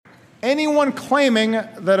Anyone claiming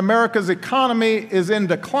that America's economy is in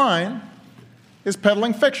decline is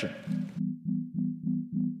peddling fiction.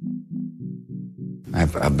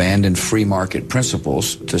 I've abandoned free market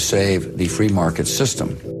principles to save the free market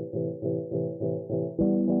system.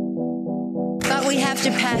 But we have to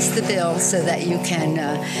pass the bill so that you can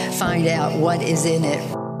find out what is in it.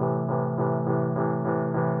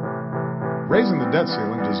 Raising the debt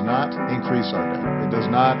ceiling does not increase our debt. It does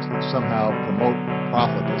not somehow promote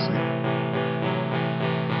profligacy.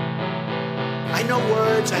 I know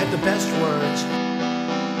words. I have the best words.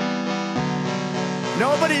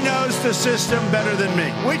 Nobody knows the system better than me,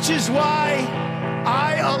 which is why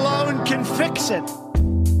I alone can fix it.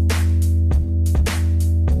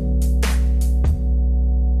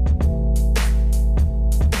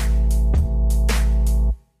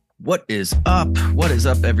 What is up? What is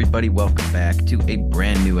up, everybody? Welcome back to a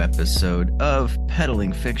brand new episode of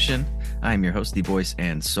Peddling Fiction. I'm your host, the voice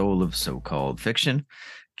and soul of so-called fiction,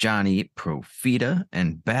 Johnny Profita,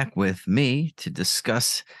 and back with me to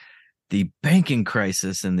discuss the banking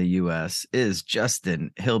crisis in the U.S. is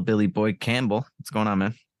Justin Hillbilly Boy Campbell. What's going on,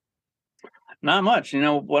 man? Not much. You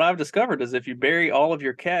know, what I've discovered is if you bury all of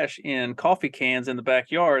your cash in coffee cans in the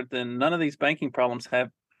backyard, then none of these banking problems have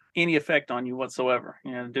any effect on you whatsoever.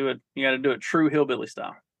 You got to do it true hillbilly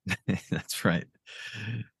style. That's right.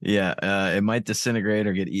 Yeah, it might disintegrate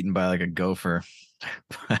or get eaten by like a gopher.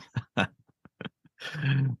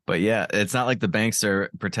 But yeah, it's not like the banks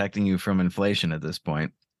are protecting you from inflation at this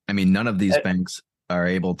point. I mean, none of these banks are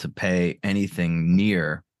able to pay anything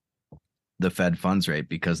near the Fed funds rate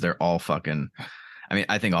because they're all fucking, I mean,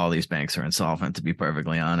 I think all these banks are insolvent, to be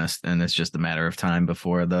perfectly honest. And it's just a matter of time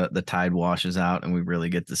before the tide washes out and we really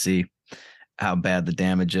get to see how bad the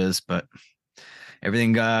damage is. But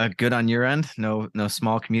everything good on your end? No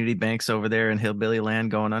small community banks over there in hillbilly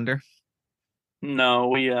land going under? No,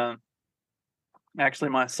 we actually,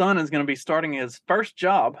 my son is going to be starting his first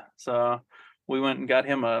job. So we went and got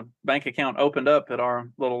him a bank account opened up at our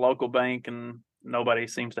little local bank, and nobody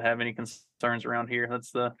seems to have any concerns around here.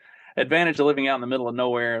 That's the advantage of living out in the middle of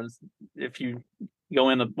nowhere. Is if you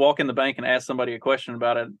walk in the bank and ask somebody a question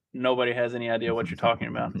about it, nobody has any idea what you're talking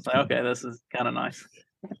about. It's like, okay, this is kind of nice.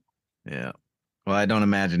 Yeah. Well, I don't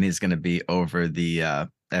imagine he's going to be over the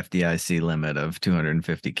FDIC limit of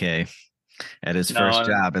 $250K at his first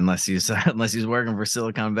job, unless he's working for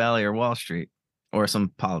Silicon Valley or Wall Street or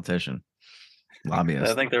some politician.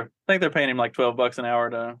 Lobbyist. I think they're paying him like $12 an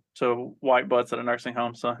hour to wipe butts at a nursing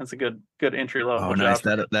home. So it's a good entry level. Oh, nice.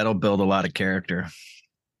 That'll build a lot of character.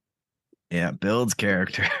 Yeah, builds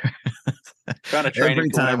character. Trying to train him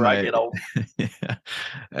whenever I get old. Yeah,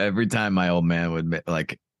 every time my old man would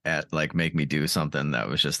make me do something that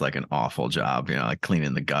was just like an awful job, you know, like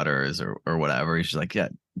cleaning the gutters or whatever. He's just like, yeah,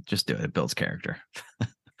 just do it. It builds character.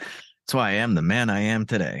 That's why I am the man I am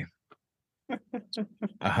today.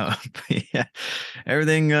 Yeah,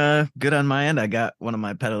 everything good on my end. I got one of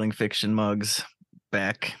my Peddling Fiction mugs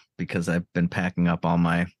back because I've been packing up all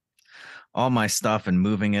my stuff and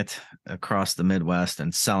moving it across the Midwest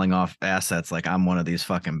and selling off assets like I'm one of these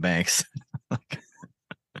fucking banks.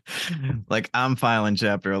 Like I'm filing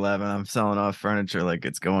Chapter 11. I'm selling off furniture like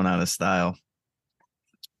it's going out of style.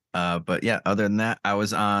 But yeah, other than that, I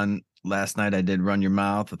was on last night. I did Run Your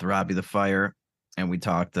Mouth with Robbie the Fire. And we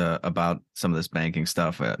talked about some of this banking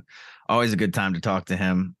stuff. Always a good time to talk to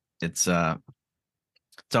him. It's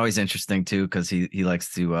always interesting too because he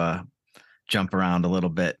likes to jump around a little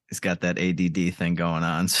bit. He's got that ADD thing going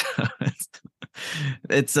on, so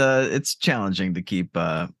it's challenging to keep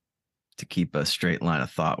a straight line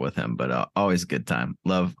of thought with him. But always a good time.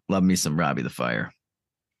 Love me some Robbie the Fire.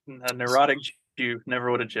 A neurotic Jew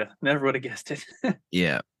never would have guessed it.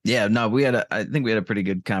 Yeah. No, I think we had a pretty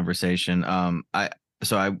good conversation.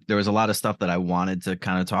 There was a lot of stuff that I wanted to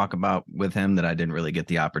kind of talk about with him that I didn't really get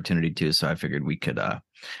the opportunity to. So I figured we could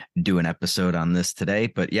do an episode on this today.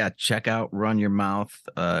 But yeah, check out Run Your Mouth.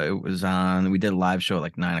 We did a live show at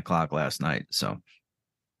like 9:00 last night. So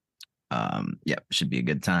yeah, should be a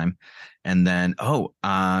good time. And then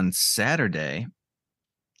on Saturday,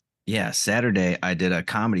 I did a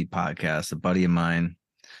comedy podcast. A buddy of mine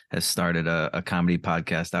has started a comedy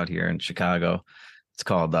podcast out here in Chicago. It's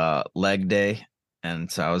called Leg Day.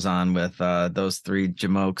 And so I was on with those three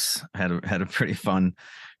jamokes. Had a pretty fun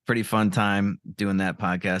time doing that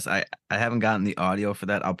podcast. I haven't gotten the audio for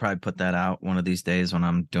that. I'll probably put that out one of these days when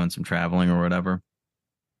I'm doing some traveling or whatever.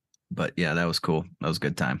 But yeah, that was cool. That was a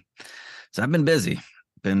good time. So I've been busy.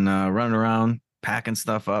 Been running around, packing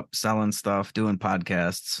stuff up, selling stuff, doing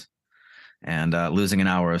podcasts. And losing an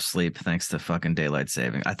hour of sleep thanks to fucking daylight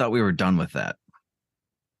saving. I thought we were done with that.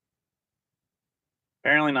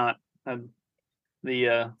 Apparently not.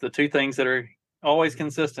 The two things that are always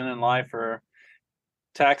consistent in life are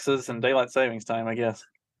taxes and daylight savings time, I guess.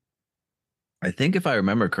 I think if I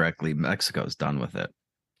remember correctly, Mexico's done with it.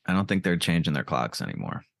 I don't think they're changing their clocks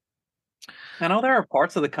anymore. I know there are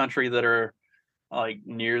parts of the country that are like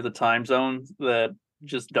near the time zone that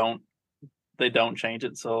just don't change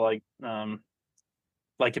it. So like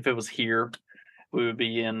if it was here, we would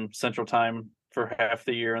be in Central Time for half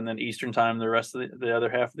the year and then Eastern Time the rest of the other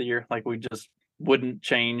half of the year. Like we just wouldn't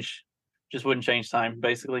change time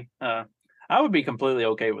basically. I would be completely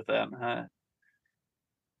okay with that.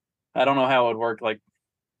 I don't know how it would work like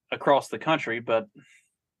across the country, but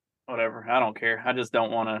whatever. I don't care. I just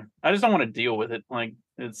don't want to deal with it. Like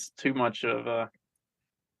it's too much of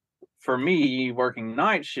for me working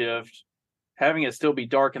night shift, having it still be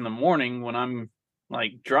dark in the morning when I'm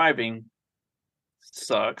like driving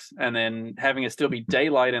sucks. And then having it still be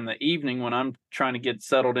daylight in the evening when I'm trying to get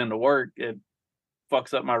settled into work, it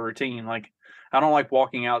fucks up my routine. Like I don't like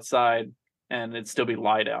walking outside and it still be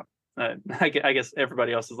light out. I guess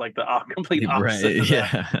everybody else is like the complete opposite. Right.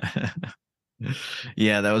 Yeah.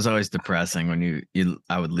 Yeah, that was always depressing when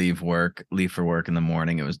I would leave for work in the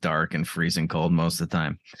morning. It was dark and freezing cold most of the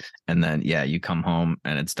time. And then, yeah, you come home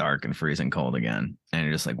and it's dark and freezing cold again. And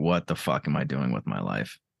you're just like, what the fuck am I doing with my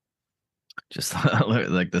life? Just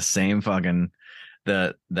like the same fucking,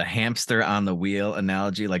 the hamster on the wheel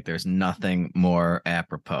analogy. Like there's nothing more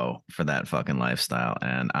apropos for that fucking lifestyle.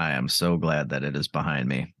 And I am so glad that it is behind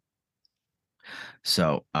me.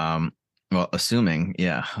 So, well, assuming,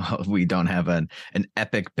 yeah, we don't have an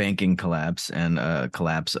epic banking collapse and a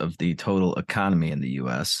collapse of the total economy in the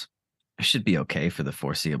U.S., it should be okay for the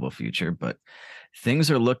foreseeable future. But things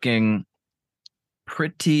are looking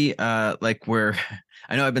pretty like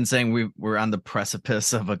I know I've been saying we're on the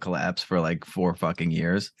precipice of a collapse for like 4 fucking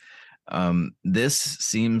years. This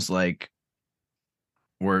seems like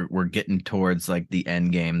we're getting towards like the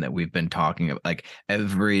end game that we've been talking about. Like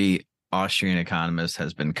every Austrian economist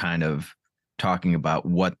has been kind of talking about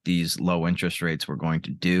what these low interest rates were going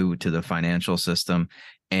to do to the financial system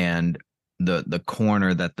and the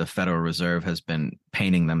corner that the Federal Reserve has been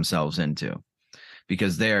painting themselves into,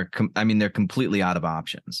 because they're completely out of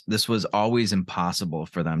options. This was always impossible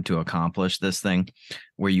for them to accomplish this thing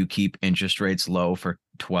where you keep interest rates low for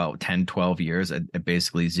 12 years at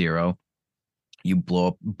basically zero. You blow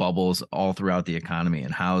up bubbles all throughout the economy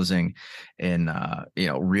and housing, in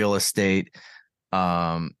real estate,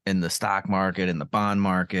 in the stock market, in the bond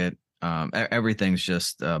market. Everything's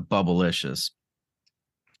just bubblicious.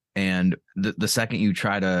 And the second you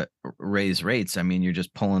try to raise rates, I mean, you're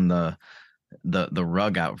just pulling the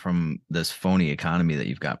rug out from this phony economy that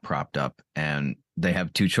you've got propped up. And they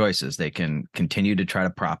have two choices. They can continue to try to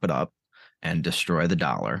prop it up and destroy the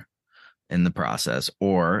dollar in the process,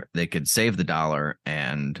 or they could save the dollar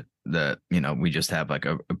and we just have like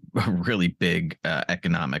a really big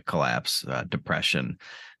economic collapse, depression,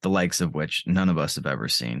 the likes of which none of us have ever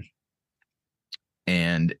seen.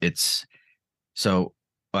 And it's so,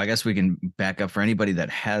 well, I guess we can back up for anybody that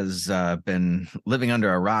has been living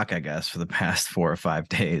under a rock, I guess, for the past 4 or 5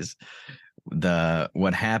 days.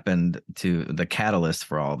 What happened to the catalyst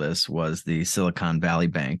for all this was the Silicon Valley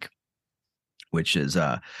Bank, which is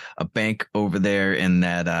a bank over there in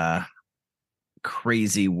that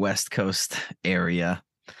crazy West Coast area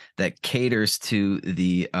that caters to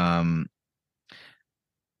the, for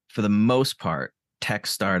the most part, tech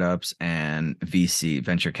startups and VC,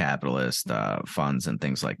 venture capitalist funds and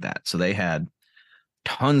things like that. So they had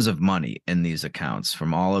tons of money in these accounts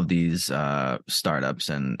from all of these startups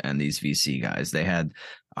and these VC guys. They had,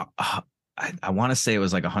 I want to say it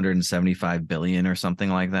was like 175 billion or something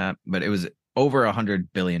like that, but it was over $100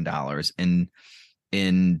 billion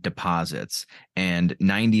in deposits, and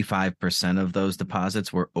 95% of those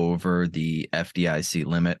deposits were over the FDIC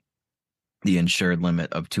limit, the insured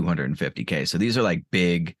limit of 250K. So these are like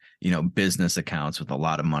big, business accounts with a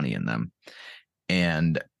lot of money in them.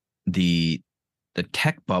 And the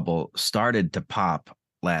tech bubble started to pop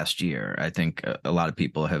last year. I think a lot of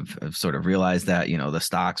people have sort of realized that, the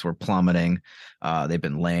stocks were plummeting. They've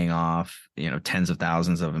been laying off, tens of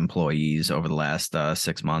thousands of employees over the last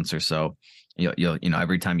 6 months or so.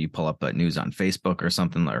 Every time you pull up news on Facebook or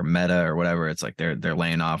something, or Meta or whatever, it's like they're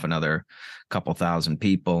laying off another couple thousand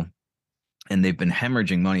people, and they've been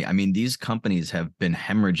hemorrhaging money. I mean, these companies have been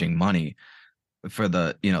hemorrhaging money for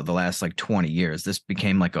the last like 20 years. This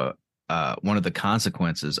became like one of the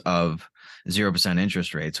consequences of 0%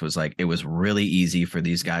 interest rates was like, it was really easy for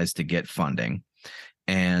these guys to get funding,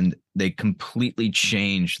 and they completely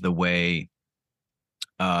changed the way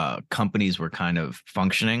companies were kind of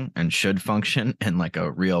functioning and should function in like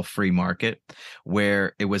a real free market,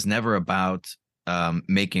 where it was never about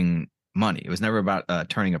making money. It was never about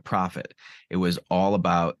turning a profit. It was all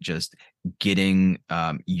about just getting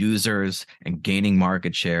users and gaining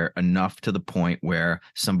market share enough to the point where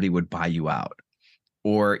somebody would buy you out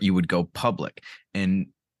or you would go public. And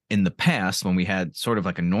in the past, when we had sort of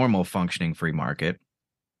like a normal functioning free market,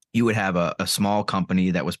 you would have a small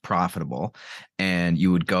company that was profitable, and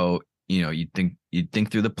you would go, you'd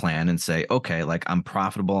think through the plan and say, okay, like I'm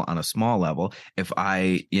profitable on a small level. If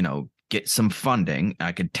I, get some funding,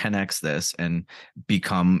 I could 10x this and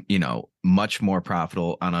become, much more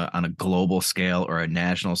profitable on a global scale or a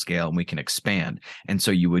national scale, and we can expand. And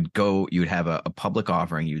so you would have a public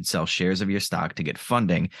offering, you would sell shares of your stock to get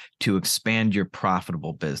funding to expand your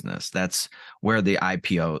profitable business. That's where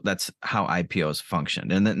that's how IPOs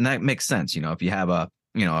functioned. And that makes sense. If you have a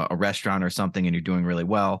restaurant or something and you're doing really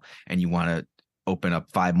well and you want to open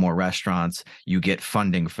up 5 more restaurants, you get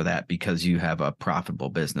funding for that because you have a profitable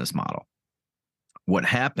business model. What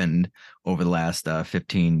happened over the last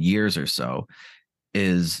 15 years or so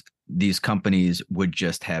is these companies would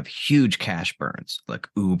just have huge cash burns, like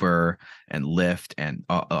Uber and Lyft and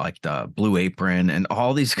like the Blue Apron, and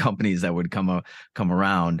all these companies that would come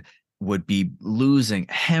around would be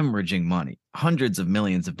hemorrhaging money, hundreds of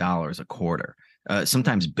millions of dollars a quarter.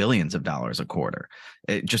 Sometimes billions of dollars a quarter,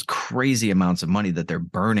 just crazy amounts of money that they're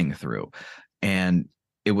burning through. And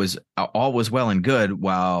it was all was well and good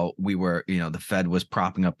while we were, the Fed was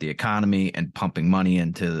propping up the economy and pumping money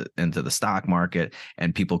into the stock market,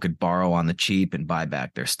 and people could borrow on the cheap and buy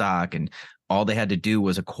back their stock. And all they had to do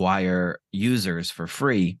was acquire users for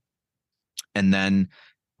free. And then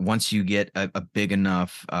once you get a big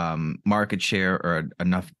enough market share or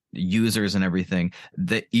enough users and everything,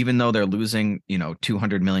 that even though they're losing,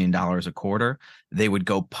 $200 million a quarter, they would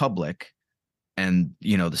go public, and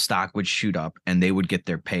the stock would shoot up and they would get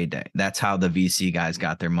their payday. That's how the VC guys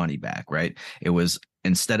got their money back, right? It was,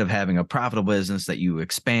 instead of having a profitable business that you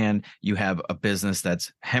expand, you have a business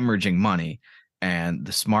that's hemorrhaging money, and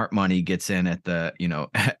the smart money gets in at the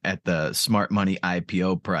at the smart money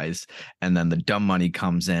IPO price, and then the dumb money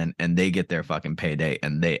comes in and they get their fucking payday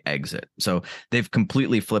and they exit. So they've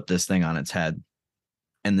completely flipped this thing on its head,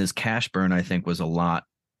 and this cash burn, I think, was a lot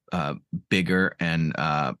bigger and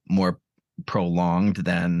more prolonged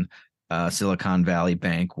than Silicon Valley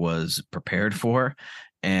Bank was prepared for.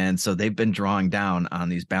 And so they've been drawing down on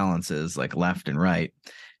these balances like left and right,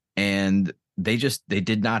 and they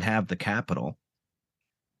did not have the capital.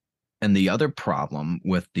 And the other problem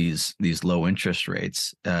with these low interest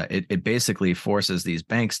rates, it basically forces these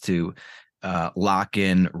banks to lock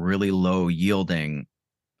in really low yielding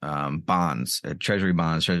bonds, treasury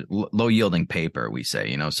bonds, low yielding paper, we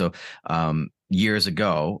say. So years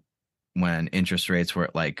ago, when interest rates were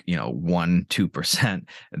at 1-2%,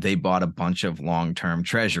 they bought a bunch of long-term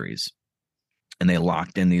treasuries, and they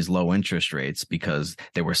locked in these low interest rates because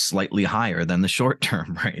they were slightly higher than the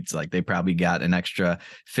short-term rates. Like they probably got an extra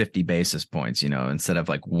 50 basis points, instead of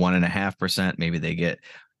 1.5%, maybe they get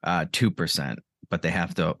 2%, but they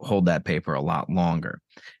have to hold that paper a lot longer.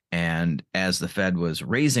 And as the Fed was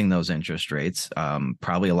raising those interest rates,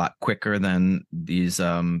 probably a lot quicker than these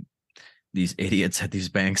idiots at these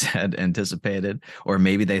banks had anticipated, or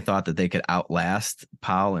maybe they thought that they could outlast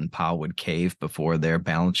Powell and Powell would cave before their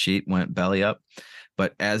balance sheet went belly up.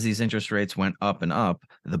 But as these interest rates went up and up,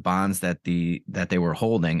 the bonds that they were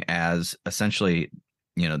holding, as essentially,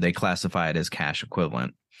 they classify it as cash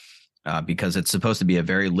equivalent, because it's supposed to be a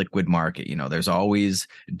very liquid market. There's always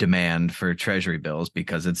demand for treasury bills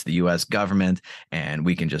because it's the U.S. government, and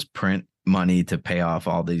we can just print money to pay off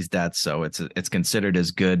all these debts. So it's considered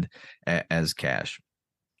as good as cash.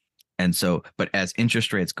 And so, but as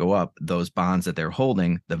interest rates go up, those bonds that they're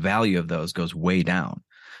holding, the value of those goes way down,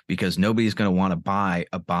 because nobody's going to want to buy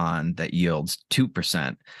a bond that yields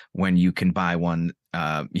 2% when you can buy one,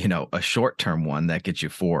 a short-term one that gets you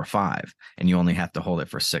 4 or 5, and you only have to hold it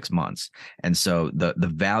for 6 months. And so the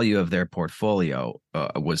value of their portfolio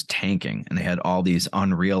was tanking, and they had all these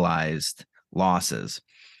unrealized losses.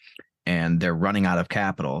 And they're running out of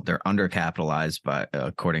capital. They're undercapitalized by,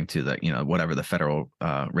 according to the, whatever the federal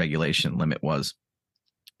regulation limit was.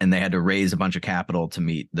 And they had to raise a bunch of capital to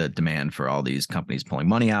meet the demand for all these companies pulling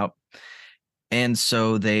money out. And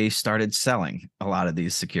so they started selling a lot of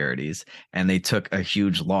these securities, and they took a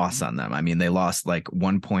huge loss on them. I mean, they lost like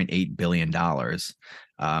 $1.8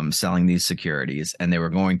 billion selling these securities, and they were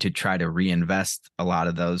going to try to reinvest a lot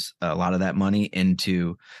of that money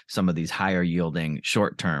into some of these higher yielding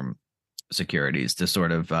short-term securities to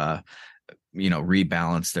sort of,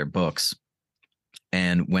 rebalance their books.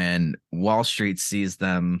 And when Wall Street sees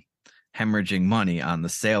them hemorrhaging money on the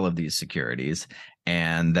sale of these securities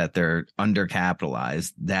and that they're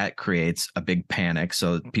undercapitalized, that creates a big panic.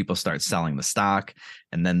 So people start selling the stock,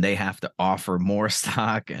 and then they have to offer more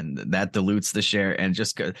stock, and that dilutes the share. And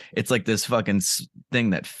just it's like this fucking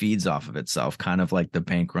thing that feeds off of itself, kind of like the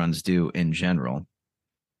bank runs do in general.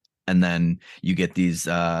 And then you get these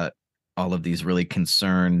all of these really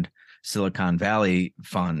concerned Silicon Valley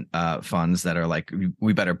funds that are like,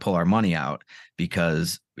 we better pull our money out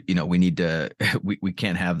because, you know, we need to, we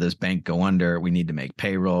can't have this bank go under. We need to make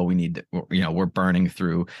payroll. We need to, you know, we're burning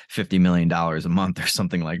through $50 million a month or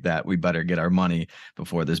something like that. We better get our money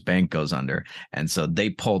before this bank goes under. And so they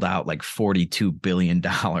pulled out like $42 billion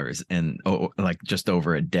in like just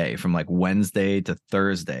over a day, from like Wednesday to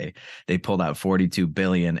Thursday. They pulled out $42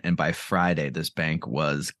 billion. And by Friday, this bank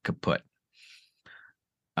was kaput.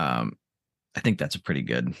 I think that's a pretty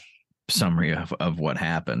good summary of what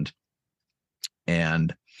happened.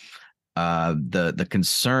 And the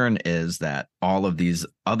concern is that all of these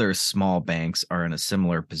other small banks are in a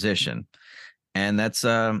similar position. And that's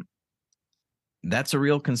a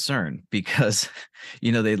real concern because,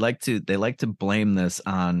 you know, they like to blame this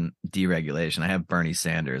on deregulation. I have Bernie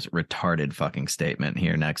Sanders' retarded fucking statement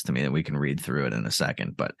here next to me that we can read through it in a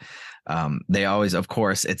second. But they always, of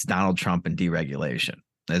course, it's Donald Trump and deregulation.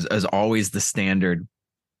 As always, the standard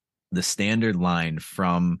line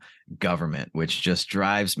from government, which just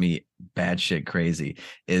drives me batshit crazy,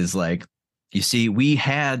 is like, you see, we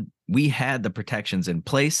had the protections in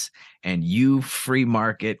place, and you free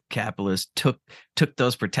market capitalists took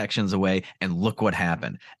those protections away, and look what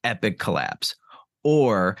happened. Epic collapse.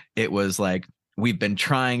 Or it was like, we've been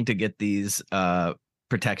trying to get these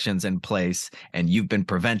protections in place, and you've been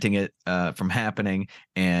preventing it from happening.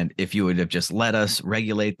 And if you would have just let us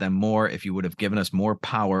regulate them more, if you would have given us more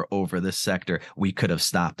power over this sector, we could have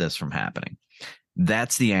stopped this from happening.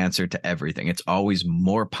 That's the answer to everything. It's always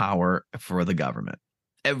more power for the government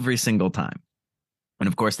every single time. And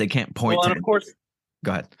of course, they can't point to. And of course,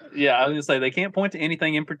 go ahead. Yeah, I was gonna say they can't point to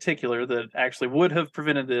anything in particular that actually would have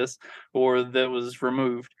prevented this or that was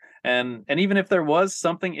removed. And even if there was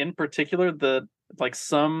something in particular that, like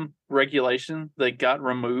some regulation that got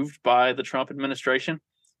removed by the Trump administration,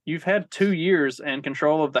 you've had 2 years and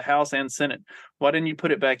control of the House and Senate. Why didn't you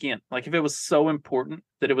put it back in? Like, if it was so important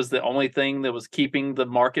that it was the only thing that was keeping the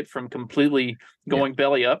market from completely going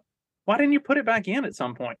belly up, why didn't you put it back in at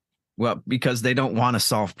some point? Well, because they don't want to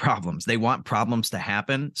solve problems. They want problems to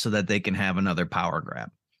happen so that they can have another power grab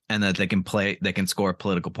and that they can score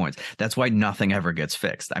political points. That's why nothing ever gets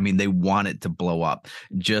fixed. I mean, they want it to blow up,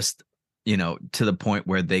 just, you know, to the point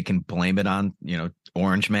where they can blame it on, you know,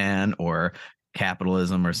 Orange Man or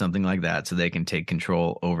capitalism or something like that, so they can take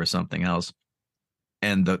control over something else.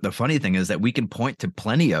 And the funny thing is that we can point to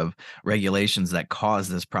plenty of regulations that cause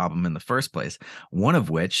this problem in the first place. One of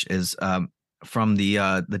which is from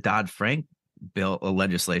the Dodd-Frank bill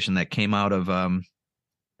legislation that came out of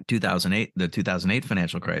 2008, the 2008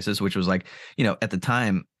 financial crisis, which was like, you know, at the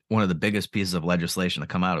time, one of the biggest pieces of legislation to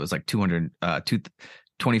come out. It was like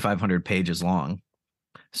 2,500 pages long.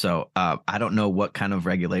 So I don't know what kind of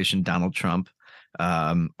regulation Donald Trump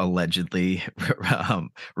allegedly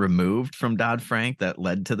removed from Dodd-Frank that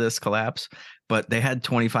led to this collapse, but they had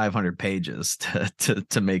 2,500 pages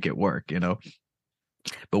to make it work, you know.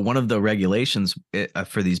 But one of the regulations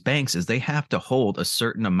for these banks is they have to hold a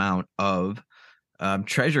certain amount of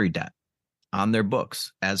treasury debt on their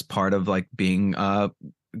books as part of like being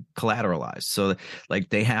collateralized. So like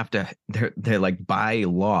they have to, they're like, by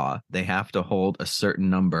law, they have to hold a certain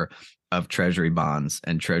number of treasury bonds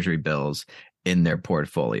and treasury bills in their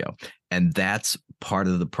portfolio. And that's part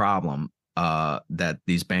of the problem that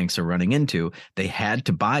these banks are running into. They had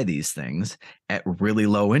to buy these things at really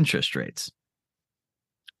low interest rates.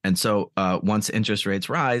 And so once interest rates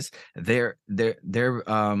rise, their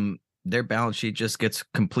balance sheet just gets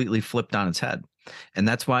completely flipped on its head. And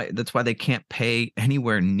that's why they can't pay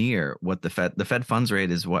anywhere near what the Fed funds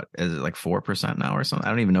rate is. What is it, like 4% now or something? I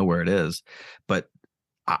don't even know where it is, but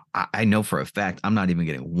I know for a fact I'm not even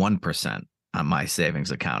getting 1% on my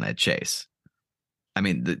savings account at Chase. I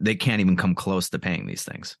mean, they can't even come close to paying these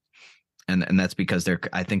things. And that's because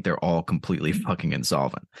I think they're all completely fucking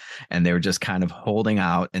insolvent. And they were just kind of holding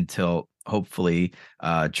out until hopefully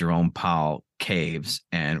Jerome Powell caves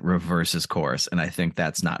and reverses course. And I think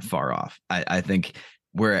that's not far off. I think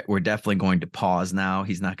we're definitely going to pause now.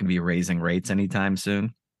 He's not going to be raising rates anytime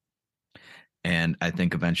soon. And I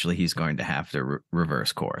think eventually he's going to have to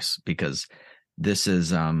reverse course, because this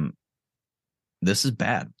is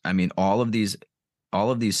bad. I mean, all of these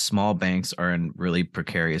small banks are in really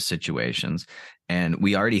precarious situations, And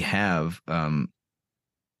we already have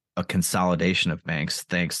a consolidation of banks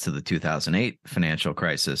thanks to the 2008 financial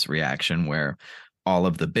crisis reaction, where all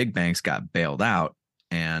of the big banks got bailed out,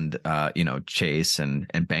 and Chase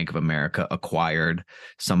and Bank of America acquired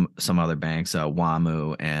some other banks,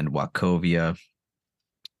 WAMU and Wachovia.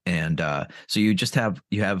 And so you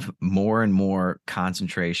have more and more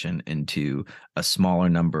concentration into a smaller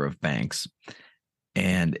number of banks,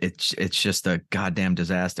 and it's just a goddamn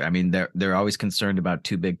disaster. I mean, they're always concerned about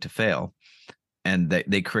too big to fail, and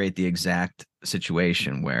they create the exact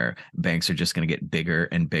situation where banks are just going to get bigger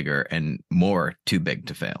and bigger and more too big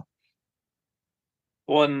to fail.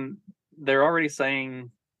 Well, and they're already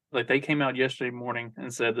saying, like, they came out yesterday morning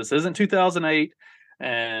and said this isn't 2008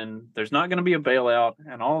 and there's not going to be a bailout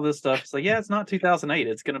and all this stuff. So yeah, it's not 2008.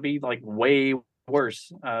 It's going to be like way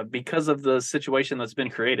worse because of the situation that's been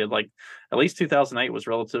created. Like, at least 2008 was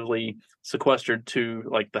relatively sequestered to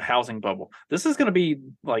like the housing bubble. This is going to be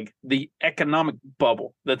like the economic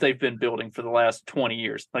bubble that they've been building for the last 20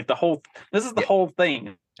 years. Like this is the whole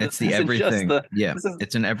thing. It's the everything.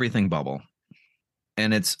 It's an everything bubble.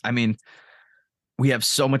 And we have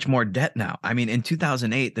so much more debt now. I mean, in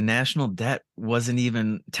 2008, the national debt wasn't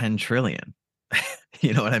even 10 trillion.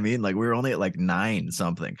 You know what I mean? Like, we were only at like 9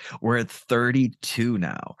 something. We're at 32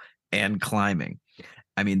 now and climbing.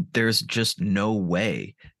 I mean, there's just no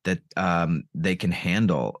way that they can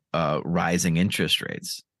handle rising interest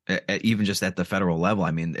rates, even just at the federal level.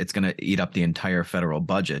 I mean, it's going to eat up the entire federal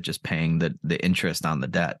budget just paying the interest on the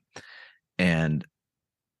debt. And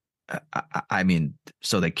I mean,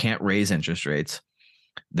 so they can't raise interest rates.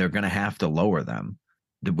 They're going to have to lower them,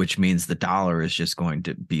 which means the dollar is just going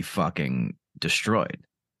to be fucking destroyed.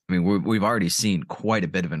 I mean, we've already seen quite a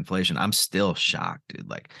bit of inflation. I'm still shocked, dude.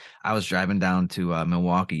 Like, I was driving down to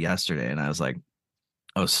Milwaukee yesterday, and I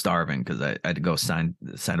was starving because I had to go sign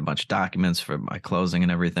a bunch of documents for my closing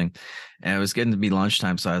and everything. And it was getting to be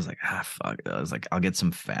lunchtime, so I was like, fuck. I was like, I'll get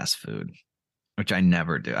some fast food, which I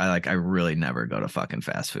never do. I really never go to fucking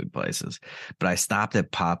fast food places. But I stopped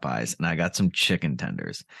at Popeyes and I got some chicken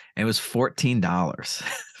tenders. And it was $14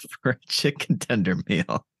 for a chicken tender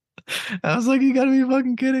meal. I was like, you gotta be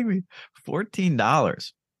fucking kidding me.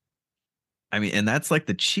 $14. I mean, and that's like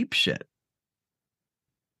the cheap shit.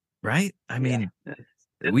 Right? I mean,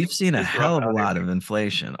 we've seen a hell of a lot of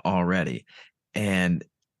inflation already. And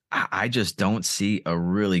I just don't see a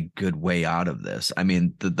really good way out of this. I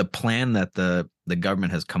mean, the plan that the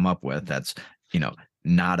government has come up with, that's,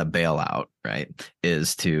 not a bailout, right,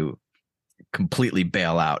 is to completely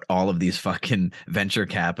bail out all of these fucking venture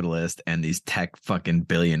capitalists and these tech fucking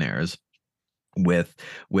billionaires with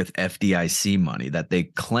FDIC money that they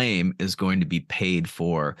claim is going to be paid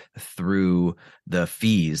for through the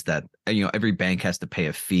fees that, every bank has to pay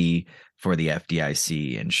a fee for the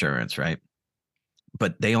FDIC insurance, right?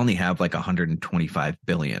 But they only have like 125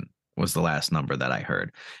 billion was the last number that I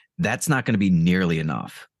heard. That's not going to be nearly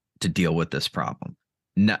enough to deal with this problem.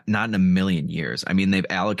 Not in a million years. I mean, they've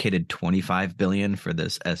allocated 25 billion for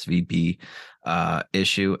this SVB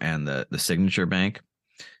issue and the Signature Bank.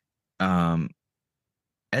 SVB,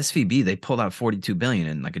 they pulled out 42 billion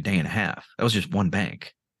in like a day and a half. That was just one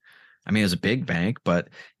bank. I mean, it was a big bank, but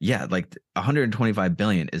yeah, like 125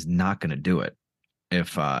 billion is not going to do it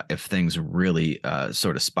if things really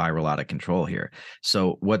sort of spiral out of control here.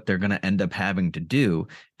 So what they're going to end up having to do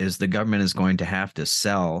is the government is going to have to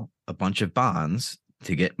sell a bunch of bonds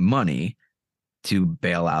to get money to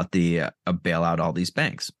bail out all these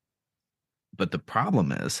banks. But the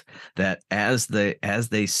problem is that as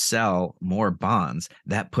they sell more bonds,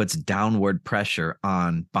 that puts downward pressure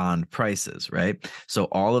on bond prices, right? So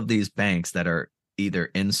all of these banks that are either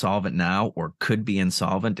insolvent now or could be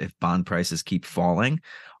insolvent if bond prices keep falling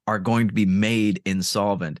are going to be made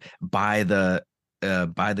insolvent by the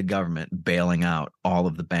government bailing out all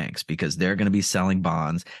of the banks, because they're going to be selling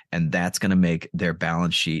bonds, and that's going to make their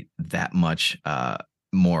balance sheet that much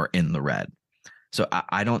more in the red. So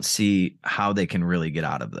I don't see how they can really get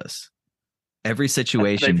out of this. Every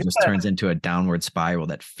situation just turns into a downward spiral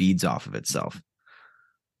that feeds off of itself.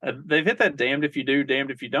 They've hit that damned if you do,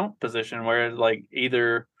 damned if you don't position, where like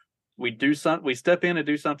either we step in and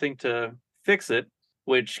do something to fix it,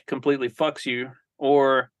 which completely fucks you,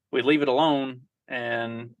 or we leave it alone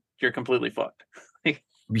and you're completely fucked.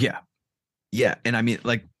 Yeah. And I mean,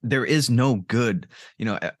 like, there is no good,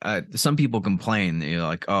 some people complain,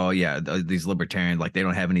 like, oh yeah, these libertarians, like, they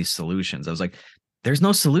don't have any solutions. I was like, there's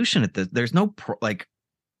no solution at this. There's no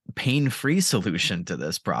pain-free solution to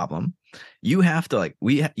this problem. You have to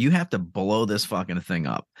you have to blow this fucking thing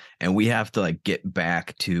up, and we have to get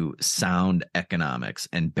back to sound economics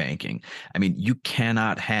and banking. I mean, you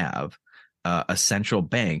cannot have a central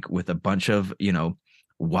bank with a bunch of,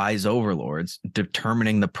 wise overlords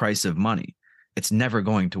determining the price of money. It's never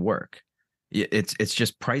going to work. It's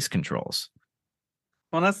just price controls.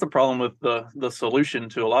 Well, that's the problem with the solution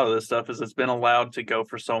to a lot of this stuff is it's been allowed to go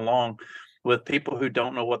for so long with people who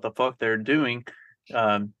don't know what the fuck they're doing,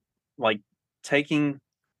 like taking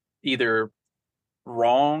either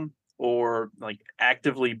wrong or like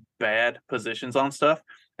actively bad positions on stuff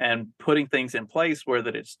and putting things in place where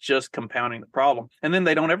that it's just compounding the problem. And then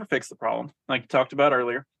they don't ever fix the problem. Like you talked about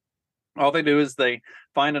earlier, all they do is they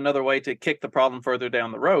find another way to kick the problem further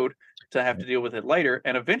down the road to have to deal with it later.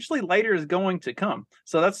 And eventually later is going to come.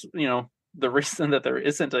 So that's, the reason that there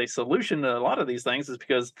isn't a solution to a lot of these things is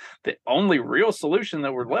because the only real solution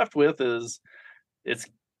that we're left with is it's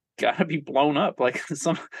got to be blown up. Like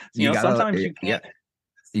sometimes you can't.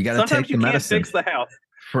 You got to take the medicine. Fix the house.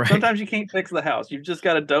 Right. Sometimes you can't fix the house. You've just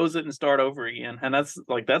got to doze it and start over again. And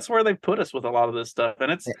that's where they've put us with a lot of this stuff.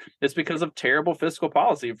 And it's because of terrible fiscal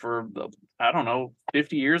policy for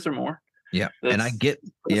 50 years or more. Yeah. And I get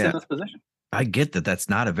in this position. I get that that's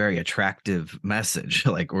not a very attractive message.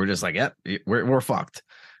 Like we're just like, yep, we're fucked.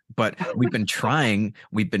 But we've been trying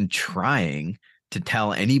to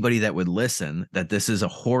tell anybody that would listen that this is a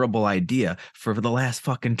horrible idea for the last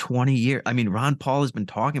fucking 20 years. I mean, Ron Paul has been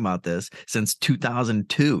talking about this since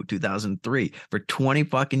 2002, 2003. For 20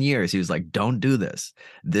 fucking years, he was like, don't do this.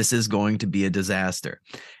 This is going to be a disaster.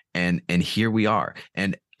 And here we are.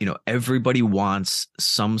 And, everybody wants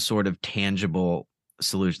some sort of tangible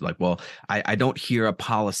solution. Like, well, I don't hear a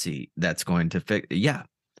policy that's going to fix. Yeah.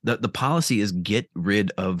 The policy is get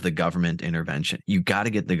rid of the government intervention. You got to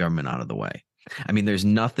get the government out of the way. I mean, there's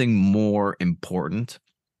nothing more important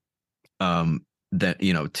that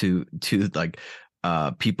to like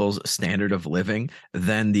people's standard of living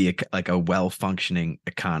than a well-functioning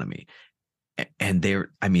economy. And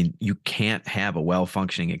you can't have a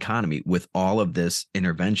well-functioning economy with all of this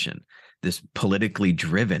intervention, this politically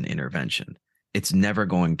driven intervention. It's never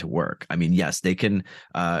going to work. I mean, yes, they can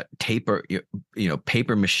taper,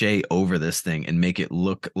 paper mache over this thing and make it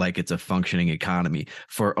look like it's a functioning economy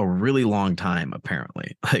for a really long time,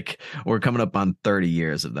 apparently. Like we're coming up on 30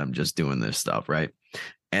 years of them just doing this stuff, right?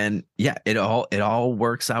 And yeah, it all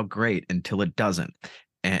works out great until it doesn't.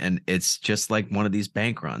 And it's just like one of these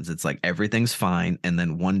bank runs. It's like everything's fine, and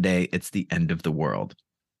then one day it's the end of the world.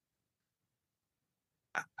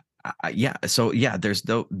 There's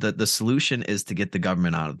the solution is to get the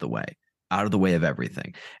government out of the way of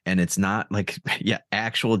everything. And it's not like,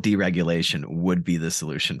 actual deregulation would be the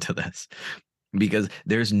solution to this, because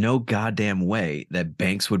there's no goddamn way that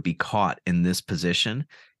banks would be caught in this position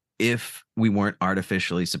if we weren't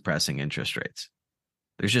artificially suppressing interest rates.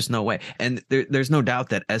 There's just no way. And there's no doubt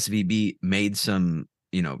that SVB made some,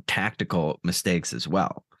 tactical mistakes as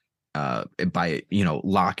well. By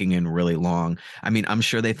locking in really long. I mean, I'm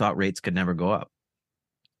sure they thought rates could never go up.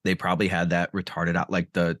 They probably had that retarded out,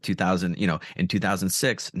 like the 2000, in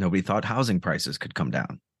 2006, nobody thought housing prices could come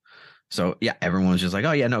down. So yeah, everyone was just like,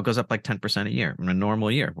 oh yeah, no, it goes up like 10% a year in a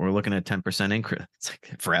normal year. We're looking at 10% increase. It's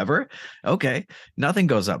like forever. Okay. Nothing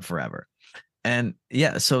goes up forever. And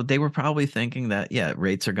yeah, so they were probably thinking that,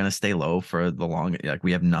 rates are going to stay low for the long, like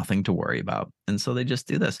we have nothing to worry about. And so they just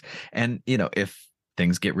do this. And, if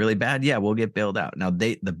things get really bad, we'll get bailed out. Now,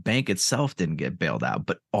 the bank itself didn't get bailed out,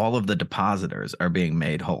 but all of the depositors are being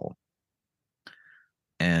made whole.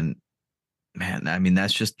 And man, I mean,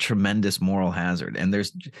 that's just tremendous moral hazard. And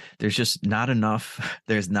there's just not enough.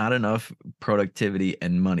 There's not enough productivity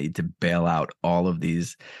and money to bail out all of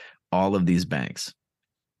these banks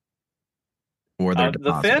or their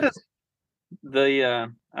depositors. The Fed is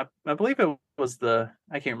I believe it was I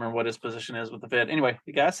can't remember what his position is with the Fed. Anyway,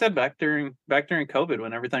 the guy said back during COVID,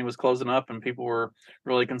 when everything was closing up and people were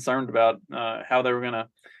really concerned about how they were going to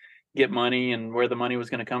get money and where the money was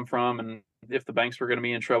going to come from and if the banks were going to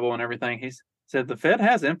be in trouble and everything. He said the Fed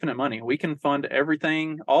has infinite money. We can fund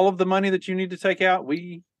everything, all of the money that you need to take out.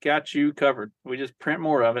 We got you covered. We just print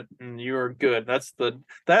more of it and you are good.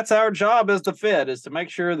 That's our job as the Fed, is to make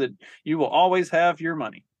sure that you will always have your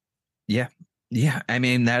money. Yeah. Yeah. I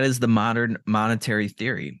mean, that is the modern monetary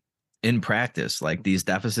theory. In practice, like these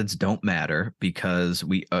deficits don't matter because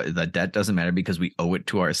the debt doesn't matter because we owe it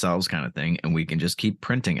to ourselves, kind of thing. And we can just keep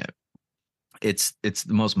printing it. It's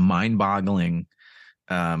the most mind-boggling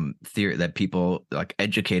theory that people, like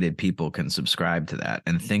educated people, can subscribe to that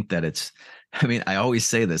and think that it's, I mean, I always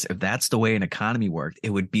say this, if that's the way an economy worked, it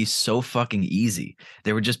would be so fucking easy.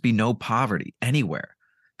 There would just be no poverty anywhere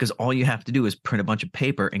because all you have to do is print a bunch of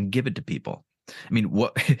paper and give it to people. I mean,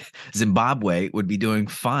 what Zimbabwe would be doing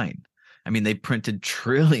fine. I mean, they printed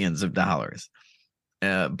trillions of dollars.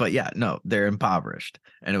 But yeah, no, they're impoverished,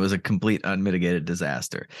 and it was a complete unmitigated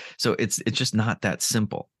disaster. So it's just not that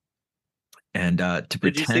simple. And to Did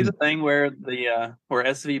pretend, you see the thing where where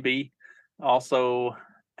SVB also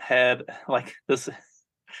had like this?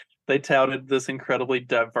 They touted this incredibly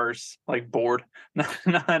diverse like board.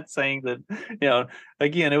 Not saying that,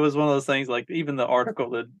 again, it was one of those things, like even the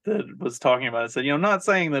article that was talking about it said, not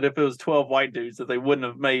saying that if it was 12 white dudes that they wouldn't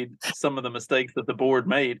have made some of the mistakes that the board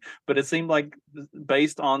made, but it seemed like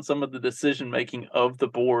based on some of the decision making of the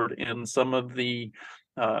board and some of the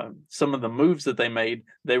moves that they made,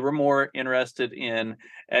 they were more interested in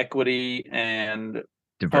equity and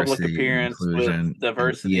diversity, public appearance inclusion, with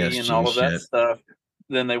diversity and all of that stuff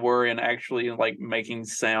than they were in actually like making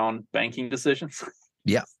sound banking decisions.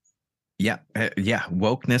 Yeah.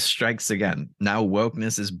 Wokeness strikes again. Now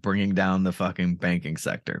wokeness is bringing down the fucking banking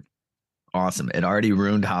sector. Awesome. It already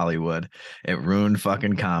ruined Hollywood. It ruined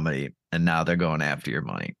fucking comedy. And now they're going after your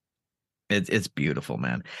money. It's beautiful,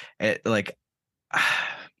 man. It's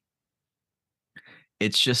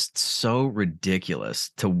just so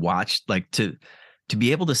ridiculous to watch, like to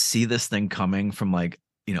be able to see this thing coming from like,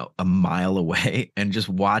 a mile away and just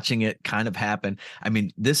watching it kind of happen. I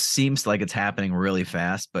mean, this seems like it's happening really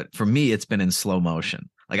fast, but for me, it's been in slow motion.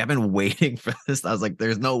 Like I've been waiting for this. I was like,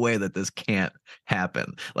 there's no way that this can't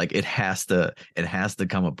happen. Like it has to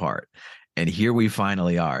come apart. And here we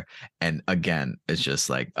finally are. And again, it's just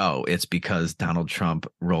like, oh, it's because Donald Trump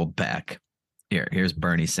rolled back. Here's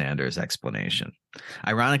Bernie Sanders' explanation.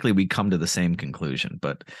 Ironically, we come to the same conclusion,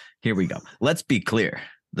 but here we go. Let's be clear.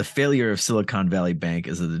 The failure of Silicon Valley Bank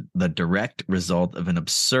is the direct result of an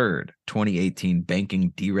absurd 2018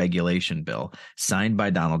 banking deregulation bill signed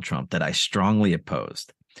by Donald Trump that I strongly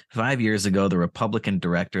opposed. 5 years ago, the Republican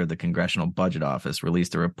director of the Congressional Budget Office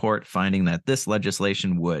released a report finding that this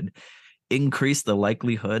legislation would increase the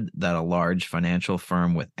likelihood that a large financial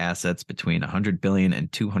firm with assets between 100 billion and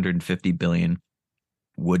 250 billion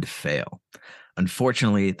would fail.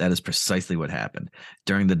 Unfortunately, that is precisely what happened.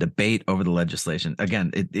 During the debate over the legislation,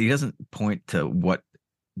 again, it doesn't point to what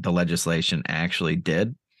the legislation actually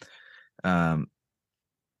did.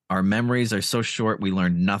 Our memories are so short, we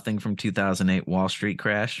learned nothing from 2008 Wall Street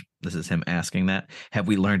crash. This is him asking that. Have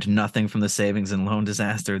we learned nothing from the savings and loan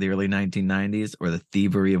disaster of the early 1990s, or the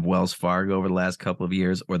thievery of Wells Fargo over the last couple of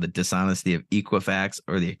years, or the dishonesty of Equifax,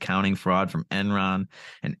 or the accounting fraud from Enron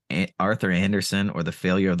and Arthur Andersen, or the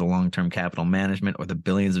failure of the long-term capital management, or the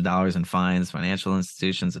billions of dollars in fines financial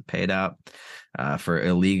institutions have paid out for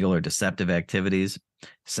illegal or deceptive activities?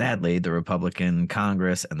 Sadly, the Republican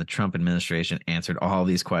Congress and the Trump administration answered all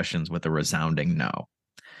these questions with a resounding no.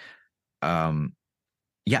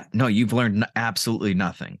 You've learned absolutely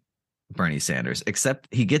nothing, Bernie Sanders, except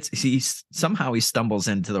he somehow stumbles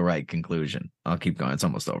into the right conclusion. I'll keep going. It's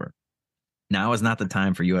almost over. Now is not the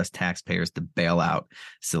time for U.S. taxpayers to bail out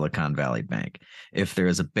Silicon Valley Bank. If there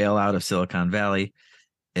is a bailout of Silicon Valley,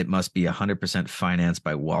 it must be 100% financed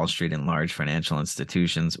by Wall Street and large financial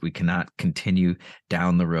institutions. We cannot continue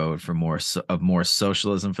down the road for more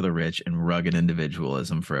socialism for the rich and rugged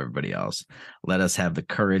individualism for everybody else. Let us have the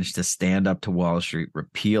courage to stand up to Wall Street,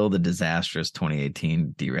 repeal the disastrous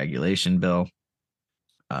 2018 deregulation bill,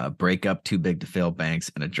 break up too big to fail banks,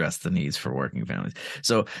 and address the needs for working families.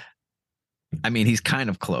 So, I mean, he's kind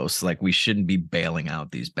of close. Like, we shouldn't be bailing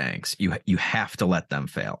out these banks. You have to let them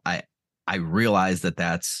fail. I realize that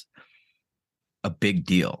that's a big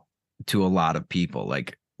deal to a lot of people.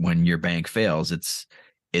 Like, when your bank fails, it's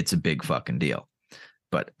a big fucking deal,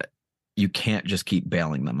 but you can't just keep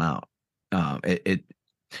bailing them out.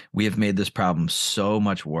 We have made this problem so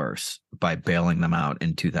much worse by bailing them out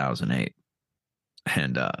in 2008.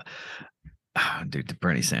 And dude,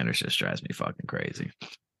 Bernie Sanders just drives me fucking crazy.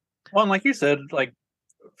 Well, and like you said,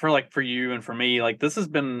 for you and for me, like, this has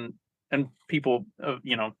been, and people,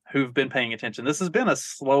 who've been paying attention, this has been a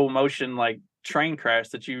slow motion, like, train crash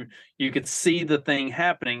that you could see the thing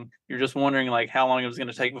happening. You're just wondering, like, how long it was going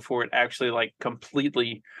to take before it actually, like,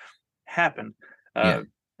 completely happened.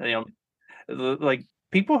 Like,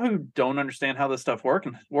 people who don't understand how this stuff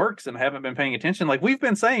works and haven't been paying attention, like we've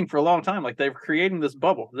been saying for a long time, like, they're creating this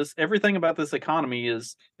bubble. Everything about this economy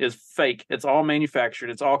is fake. It's all manufactured.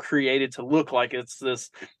 It's all created to look like it's this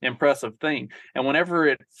impressive thing. And whenever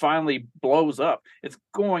it finally blows up, it's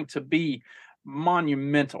going to be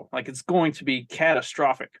monumental. Like, it's going to be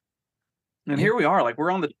catastrophic. And here we are, like,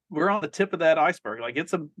 we're on the tip of that iceberg. Like,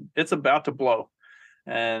 it's about to blow.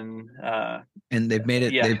 And they've made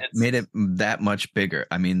it that much bigger.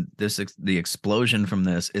 I mean, the explosion from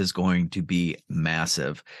this is going to be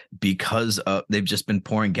massive because they've just been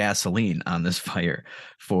pouring gasoline on this fire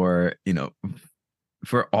for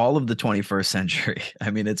for all of the 21st century.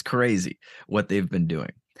 I mean, it's crazy what they've been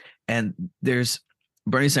doing. And there's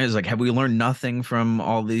Bernie Sanders like, have we learned nothing from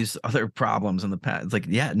all these other problems in the past? It's like,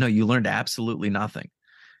 yeah, no, you learned absolutely nothing.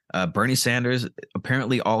 Bernie Sanders,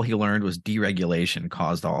 apparently all he learned was deregulation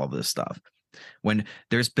caused all of this stuff. When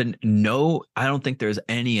there's been I don't think there's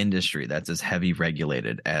any industry that's as heavy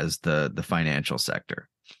regulated as the financial sector.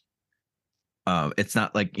 It's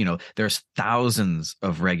not like, there's thousands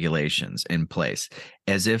of regulations in place,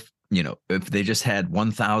 as if, if they just had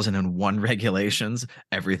 1,001 regulations,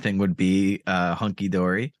 everything would be hunky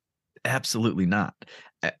dory. Absolutely not.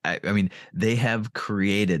 I mean, they have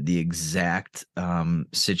created the exact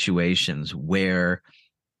situations where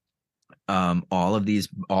all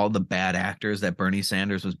the bad actors that Bernie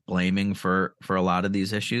Sanders was blaming for a lot of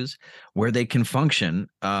these issues, where they can function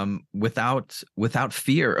without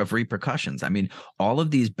fear of repercussions. I mean, all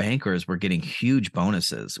of these bankers were getting huge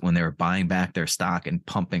bonuses when they were buying back their stock and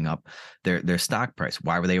pumping up their stock price.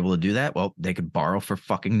 Why were they able to do that? Well, they could borrow for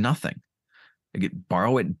fucking nothing. They could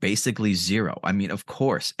borrow at basically zero. I mean, of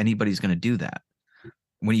course, anybody's going to do that.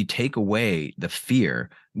 When you take away the fear,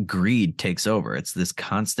 greed takes over. It's this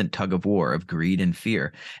constant tug of war of greed and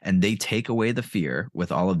fear. And they take away the fear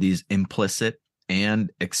with all of these implicit and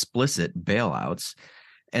explicit bailouts.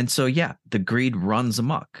 And so, yeah, the greed runs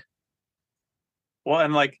amok. Well,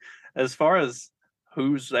 and like, as far as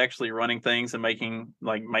who's actually running things and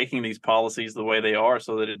making these policies the way they are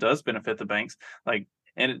so that it does benefit the banks,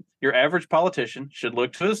 and your average politician should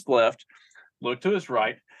look to his left, look to his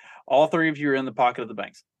right. All three of you are in the pocket of the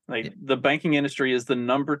banks. The banking industry is the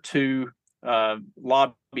number 2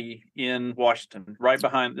 lobby in Washington, right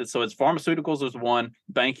behind it. So it's pharmaceuticals is 1,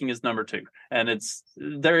 banking is number 2, and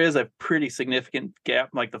there is a pretty significant gap.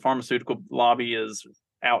 Like the pharmaceutical lobby is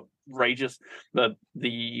outrageous. The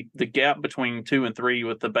gap between 2 and 3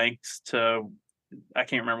 with the banks I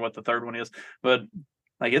can't remember what the third one is, but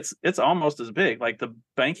it's almost as big. Like the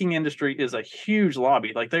banking industry is a huge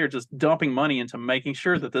lobby. Like they are just dumping money into making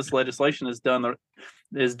sure that this legislation is done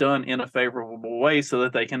in a favorable way so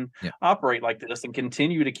that they can operate like this and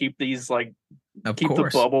continue to keep these the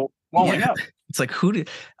bubble blowing up. It's like,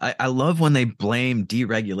 I love when they blame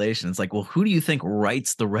deregulation. It's like, well, who do you think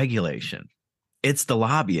writes the regulation? It's the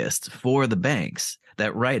lobbyists for the banks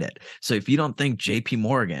that write it. So if you don't think JP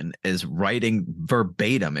Morgan is writing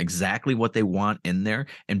verbatim exactly what they want in there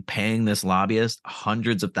and paying this lobbyist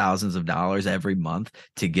hundreds of thousands of dollars every month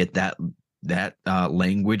to get that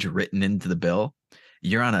language written into the bill,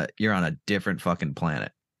 you're on a different fucking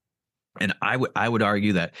planet. And I would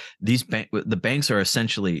argue that the banks are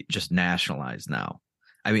essentially just nationalized now.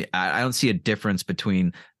 I mean, I don't see a difference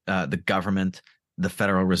between the government, the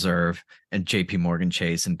Federal Reserve, and JP Morgan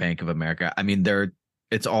Chase and Bank of America. I mean,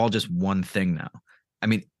 it's all just one thing now. I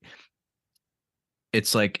mean,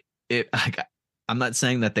 it's like I'm not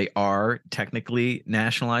saying that they are technically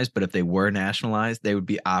nationalized, but if they were nationalized, they would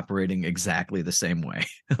be operating exactly the same way.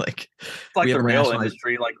 It's like the rail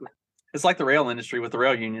industry. It's like the rail industry with the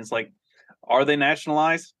rail unions. Like, are they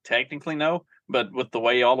nationalized? Technically, no. But with the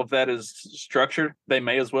way all of that is structured, they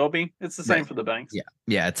may as well be. It's the same for the banks.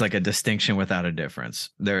 Yeah. It's like a distinction without a difference.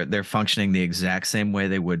 They're functioning the exact same way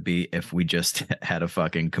they would be if we just had a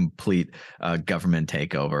fucking complete government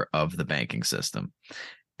takeover of the banking system.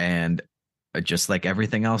 And just like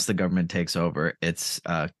everything else the government takes over, it's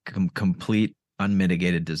a complete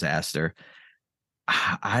unmitigated disaster.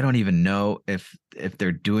 I don't even know if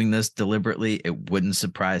they're doing this deliberately. It wouldn't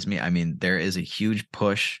surprise me. I mean, there is a huge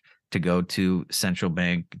push to go to central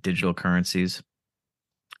bank digital currencies.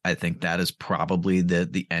 I think that is probably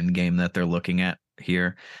the end game that they're looking at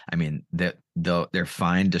here. I mean, they're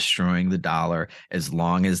fine destroying the dollar as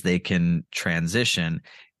long as they can transition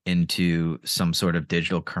into some sort of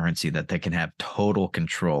digital currency that they can have total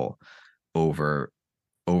control over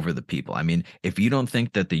the people. I mean, if you don't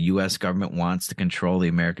think that the U.S. government wants to control the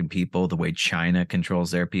American people the way China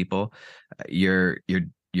controls their people, you're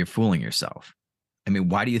fooling yourself. I mean,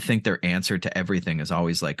 why do you think their answer to everything is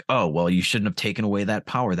always like, oh, well, you shouldn't have taken away that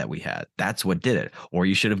power that we had. That's what did it. Or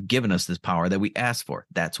you should have given us this power that we asked for.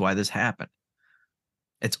 That's why this happened.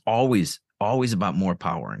 It's always about more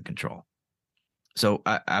power and control. So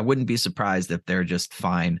I wouldn't be surprised if they're just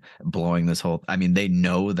fine blowing this whole. I mean, they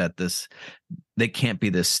know that they can't be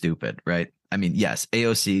this stupid, right? I mean, yes,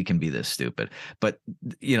 AOC can be this stupid, but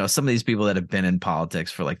some of these people that have been in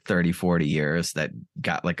politics for like 30, 40 years that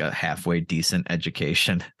got like a halfway decent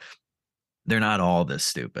education, they're not all this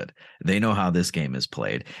stupid. They know how this game is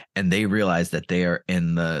played, and they realize that they are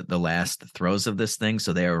in the last throes of this thing.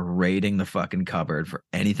 So they are raiding the fucking cupboard for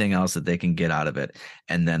anything else that they can get out of it.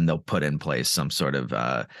 And then they'll put in place some sort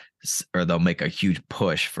of or they'll make a huge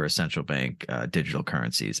push for central bank digital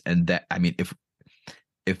currencies. And that, I mean,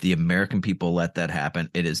 if the American people let that happen,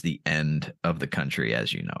 it is the end of the country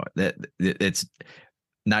as you know it. It's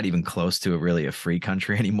not even close to really a free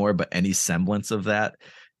country anymore, but any semblance of that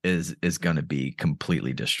is going to be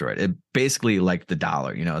completely destroyed. It basically, like the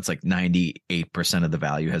dollar, you know, it's like 98% of the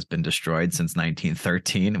value has been destroyed since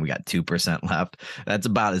 1913, and we got 2% left. That's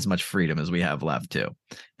about as much freedom as we have left too.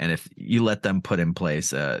 And if you let them put in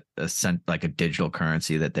place like a digital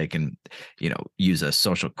currency that they can, you know, use a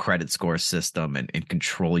social credit score system and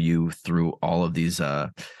control you through all of these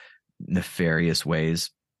nefarious ways,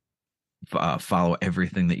 follow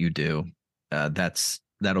everything that you do,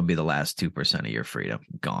 that'll be the last 2% of your freedom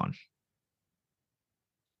gone.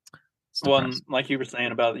 Well, like you were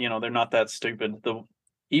saying about, you know, they're not that stupid.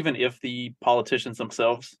 Even if the politicians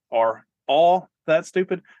themselves are all that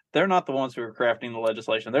stupid, they're not the ones who are crafting the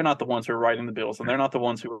legislation. They're not the ones who are writing the bills, and they're not the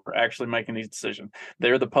ones who are actually making these decisions.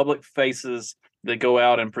 They're the public faces that go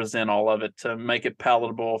out and present all of it to make it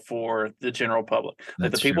palatable for the general public.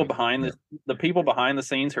 Like the people behind the people behind the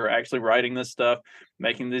scenes who are actually writing this stuff,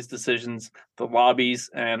 making these decisions, the lobbies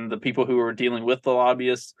and the people who are dealing with the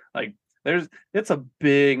lobbyists, like it's a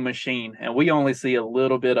big machine, and we only see a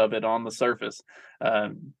little bit of it on the surface.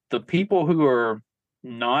 The people who are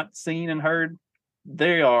not seen and heard,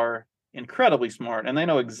 they are incredibly smart, and they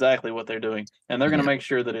know exactly what they're doing, and they're going to make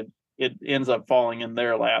sure that it ends up falling in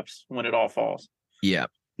their laps when it all falls. Yeah,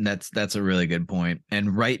 that's a really good point.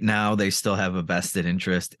 And right now they still have a vested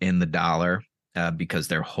interest in the dollar because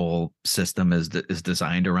their whole system is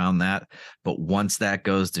designed around that. But once that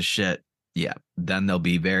goes to shit, yeah, then they'll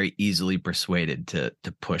be very easily persuaded to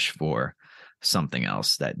push for something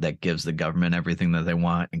else that gives the government everything that they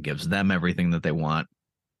want and gives them everything that they want,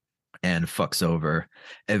 and fucks over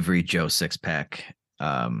every Joe Sixpack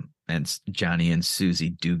and Johnny and Susie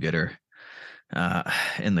do-gooder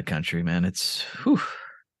in the country, man. It's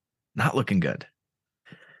not looking good.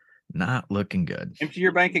 Not looking good. Empty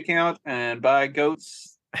your bank account and buy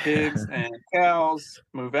goats, pigs, and cows.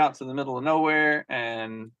 Move out to the middle of nowhere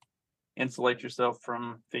and insulate yourself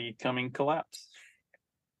from the coming collapse.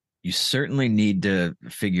 You certainly need to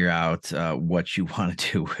figure out what you want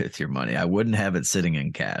to do with your money. I wouldn't have it sitting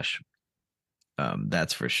in cash.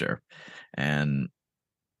 That's for sure. And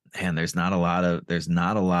there's not a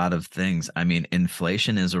lot of things. I mean,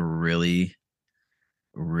 inflation is a really,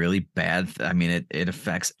 really bad. I mean, it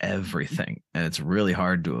affects everything, and it's really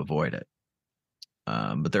hard to avoid it.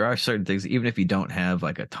 But there are certain things, even if you don't have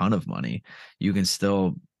like a ton of money, you can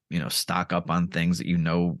still, you know, stock up on things that you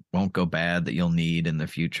know won't go bad, that you'll need in the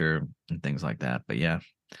future and things like that. But yeah,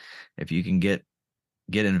 if you can get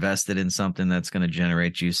invested in something that's going to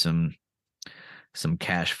generate you some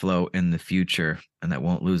cash flow in the future and that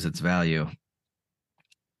won't lose its value,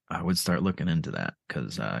 I would start looking into that,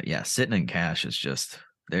 because yeah, sitting in cash is just,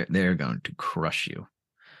 they're going to crush you.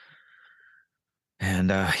 And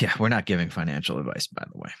yeah, we're not giving financial advice, by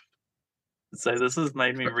the way. So this has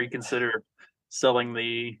made me reconsider selling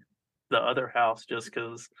the other house, just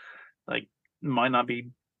because, like, might not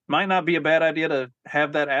be a bad idea to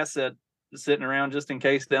have that asset sitting around just in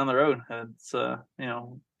case down the road. It's you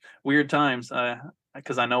know, weird times,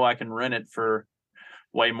 because I know I can rent it for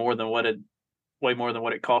way more than what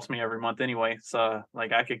it costs me every month anyway. So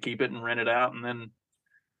like, I could keep it and rent it out, and then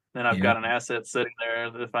I've got an asset sitting there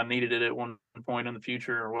that if I needed it at one point in the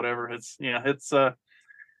future or whatever. It's, you know, it's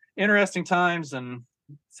interesting times, and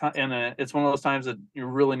it's one of those times that you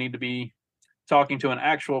really need to be talking to an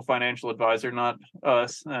actual financial advisor, not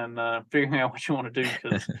us, and figuring out what you want to do,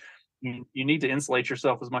 because you need to insulate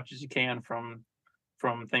yourself as much as you can from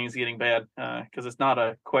things getting bad, because it's not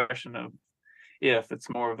a question of if, it's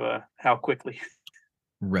more of a how quickly.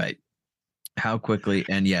 Right. How quickly.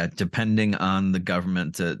 And yeah, depending on the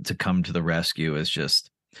government to come to the rescue is just,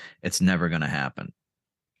 it's never going to happen.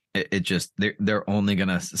 It just, they're only going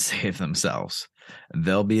to save themselves.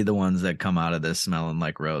 They'll be the ones that come out of this smelling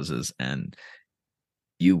like roses, and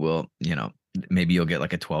you will, you know, maybe you'll get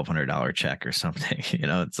like a $1,200 check or something. You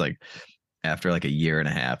know, it's like after like a year and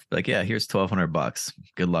a half, like, yeah, here's $1,200.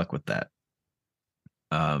 Good luck with that.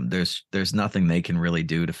 There's nothing they can really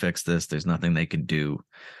do to fix this. There's nothing they can do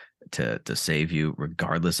to save you,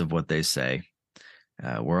 regardless of what they say.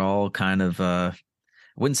 We're all kind of, I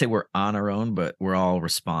wouldn't say we're on our own, but we're all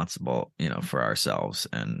responsible, you know, for ourselves.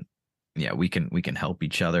 And yeah, we can help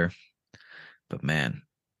each other. But man,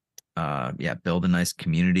 yeah, build a nice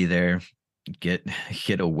community there. Get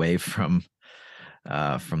away from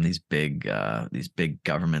these big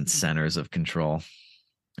government centers of control.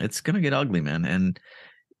 It's gonna get ugly, man. And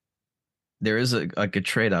there is a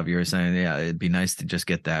trade-off. You were saying, yeah, it'd be nice to just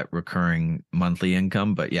get that recurring monthly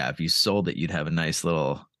income, but yeah, if you sold it, you'd have a nice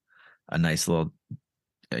little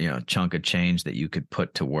chunk of change that you could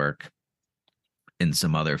put to work in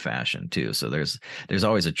some other fashion too. So there's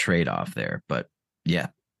always a trade-off there. But yeah,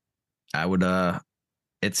 I would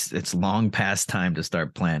it's long past time to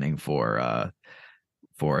start planning for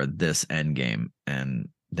this end game, and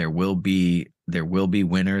there will be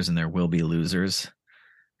winners and there will be losers,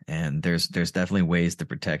 and there's definitely ways to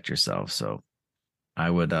protect yourself. So I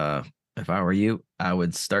would if I were you, I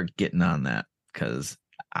would start getting on that, because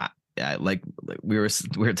I like we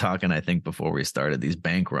were talking, I think, before we started, these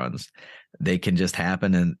bank runs, they can just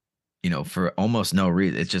happen, and for almost no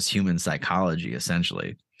reason. It's just human psychology,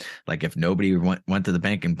 essentially. Like if nobody went to the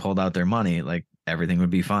bank and pulled out their money, like everything would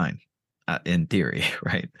be fine, in theory,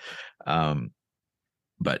 right?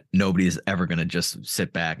 But nobody's ever going to just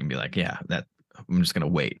sit back and be like, yeah, I'm just going to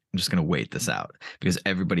wait. I'm just going to wait this out, because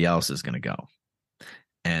everybody else is going to go.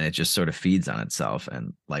 And it just sort of feeds on itself.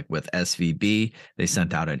 And like with SVB, they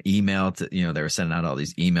sent out an email to, they were sending out all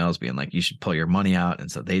these emails being like, you should pull your money out.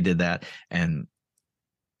 And so they did that. And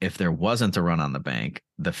if there wasn't a run on the bank,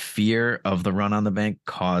 the fear of the run on the bank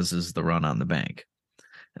causes the run on the bank.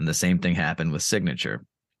 And the same thing happened with Signature.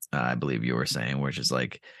 I believe you were saying, which is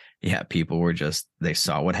like, yeah, people were they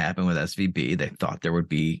saw what happened with SVB. They thought there would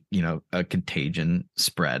be, a contagion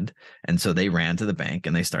spread. And so they ran to the bank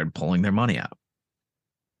and they started pulling their money out.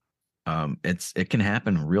 It can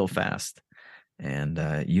happen real fast, and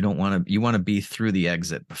you want to be through the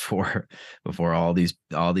exit before all these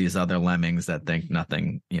other lemmings that think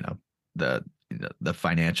nothing, the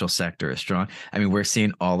financial sector is strong. I mean, we're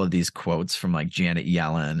seeing all of these quotes from like Janet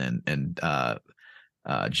Yellen and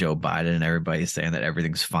Joe Biden, and everybody's saying that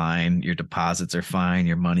everything's fine. Your deposits are fine.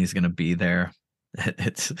 Your money's going to be there.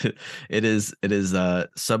 It is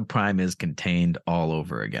subprime is contained all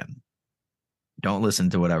over again. Don't listen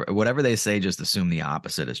to whatever they say. Just assume the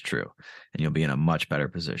opposite is true, and you'll be in a much better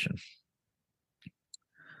position.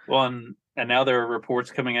 Well, and now there are reports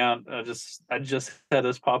coming out. I just had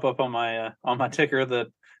this pop up on my ticker that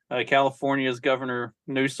California's Governor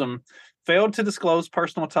Newsom failed to disclose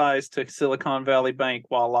personal ties to Silicon Valley Bank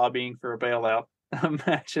while lobbying for a bailout.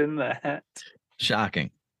 Imagine that. Shocking.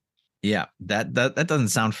 Yeah, that doesn't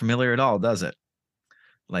sound familiar at all, does it?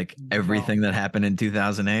 Like everything that happened in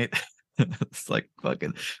 2008. It's like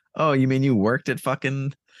fucking, oh, you mean you worked at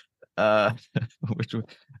fucking which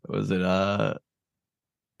was it?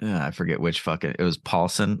 I forget which fucking, it was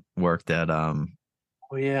Paulson worked at oh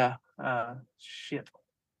yeah, shit.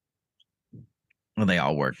 Well, they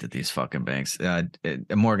all worked at these fucking banks.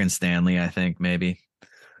 Morgan Stanley, I think, maybe.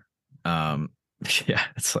 Yeah,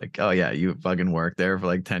 it's like, oh yeah, you fucking worked there for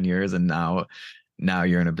like 10 years and now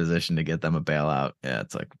you're in a position to get them a bailout. Yeah,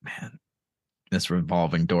 it's like, man, this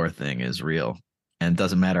revolving door thing is real. And it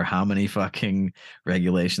doesn't matter how many fucking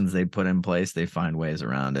regulations they put in place, they find ways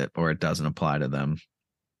around it, or it doesn't apply to them.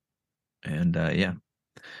 And yeah,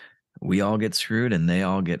 we all get screwed and they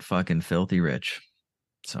all get fucking filthy rich.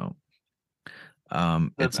 So I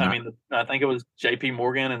think it was JP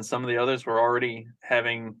Morgan and some of the others were already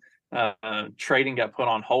having trading got put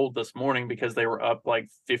on hold this morning because they were up like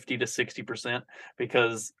 50 to 60%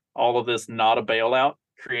 because all of this not a bailout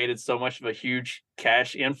created so much of a huge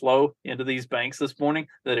cash inflow into these banks this morning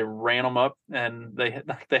that it ran them up, and they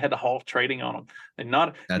had to halt trading on them. And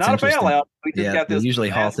not a bailout. We just got this. They usually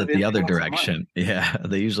halt it the other direction. Yeah,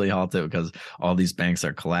 they usually halt it because all these banks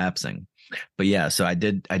are collapsing. But yeah, so I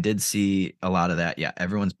did see a lot of that. Yeah,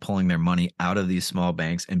 everyone's pulling their money out of these small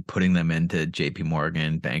banks and putting them into JP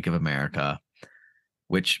Morgan, Bank of America,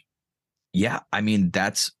 which, yeah, I mean,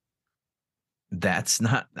 that's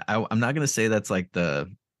not, I'm not going to say that's like the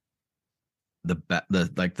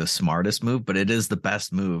smartest move, but it is the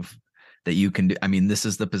best move that you can do. I mean, this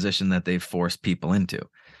is the position that they force people into,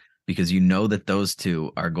 because that those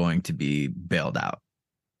two are going to be bailed out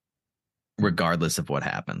regardless of what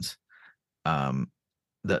happens.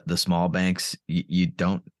 The small banks, they're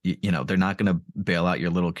not going to bail out your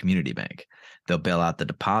little community bank. They'll bail out the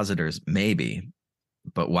depositors, maybe,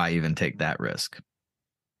 but why even take that risk?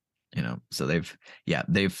 So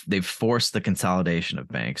they've forced the consolidation of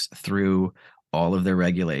banks through all of their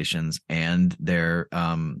regulations and their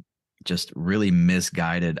just really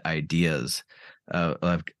misguided ideas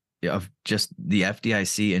of just the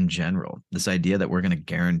FDIC in general. This idea that we're going to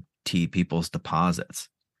guarantee people's deposits.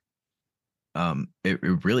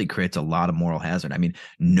 it really creates a lot of moral hazard. I mean,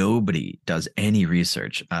 nobody does any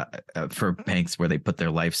research for banks where they put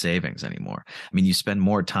their life savings anymore. I mean, you spend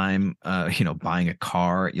more time, buying a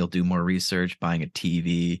car, you'll do more research. Buying a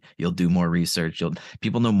TV, you'll do more research.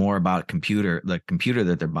 People know more about the computer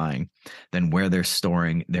that they're buying, than where they're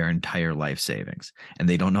storing their entire life savings. And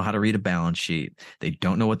they don't know how to read a balance sheet. They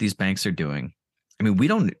don't know what these banks are doing. I mean, we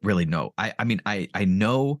don't really know. I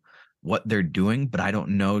know what they're doing, but I don't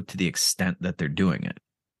know to the extent that they're doing it.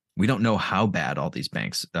 We don't know how bad all these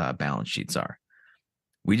banks' balance sheets are.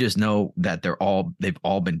 We just know that they've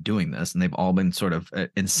all been doing this, and they've all been sort of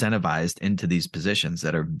incentivized into these positions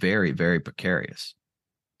that are very, very precarious.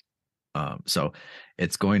 So we're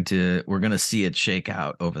going to see it shake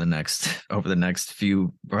out over the next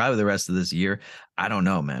few, probably the rest of this year. I don't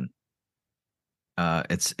know, man.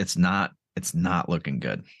 It's not looking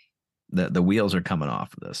good. The wheels are coming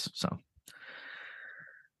off of this. So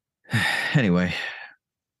anyway,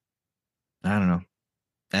 I don't know.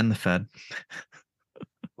 And the Fed.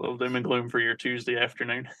 A little doom and gloom for your Tuesday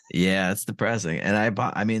afternoon. Yeah, it's depressing. And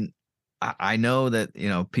I know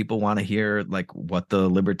that, people want to hear like what the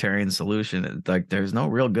libertarian solution is. Like, there's no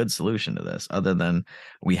real good solution to this other than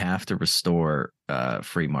we have to restore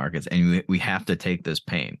free markets, and we have to take this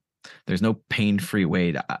pain. There's no pain-free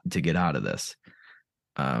way to get out of this.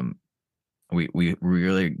 We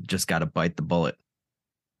really just got to bite the bullet.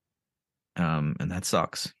 And that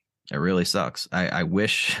sucks. It really sucks. I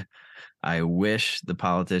wish the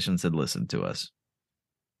politicians had listened to us.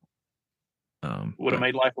 Would have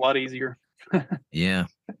made life a lot easier. Yeah.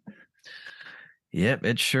 Yep,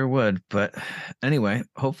 it sure would. But anyway,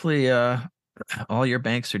 hopefully all your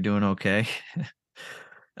banks are doing okay.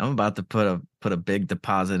 I'm about to put a big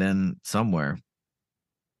deposit in somewhere.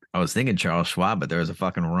 I was thinking Charles Schwab, but there was a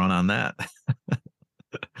fucking run on that.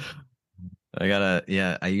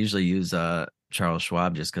 I usually use Charles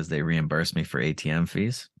Schwab just because they reimburse me for ATM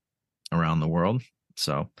fees around the world.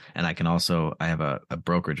 So, and I have a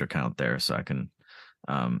brokerage account there, so I can,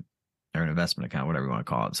 or an investment account, whatever you want to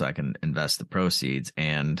call it. So I can invest the proceeds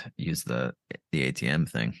and use the ATM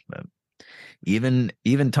thing. But even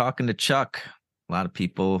talking to Chuck, a lot of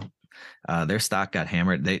people, their stock got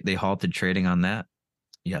hammered. They halted trading on that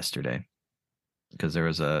yesterday because there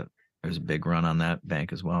was a big run on that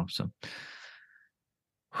bank as well. So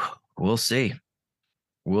we'll see.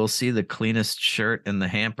 We'll see the cleanest shirt in the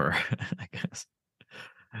hamper, I guess.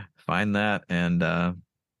 Find that and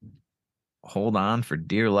hold on for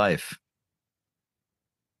dear life.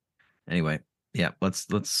 Anyway, yeah, let's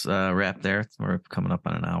wrap there. We're coming up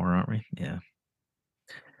on an hour, aren't we? Yeah.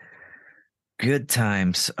 Good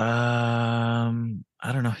times. I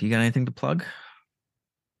don't know. You got anything to plug?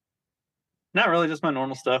 Not really, just my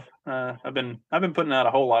normal stuff. I've been putting out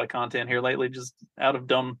a whole lot of content here lately, just out of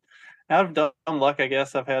dumb luck, I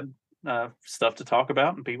guess. I've had stuff to talk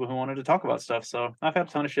about and people who wanted to talk about stuff. So I've had a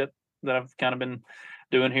ton of shit that I've kind of been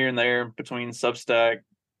doing here and there between Substack,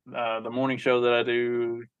 the morning show that I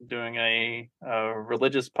do, doing a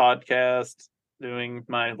religious podcast, doing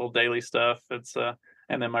my little daily stuff. It's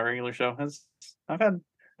and then my regular show.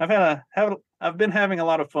 I've been having a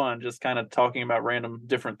lot of fun just kind of talking about random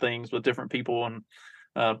different things with different people and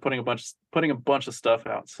putting a bunch of stuff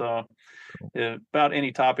out. So about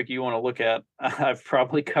any topic you want to look at, I've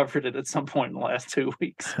probably covered it at some point in the last 2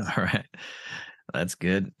 weeks. All right. That's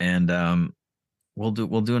good. And we'll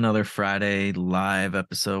do another Friday live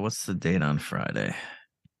episode. What's the date on Friday?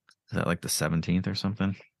 Is that like the 17th or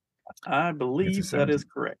something? I believe that is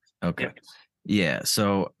correct. Okay. Yeah.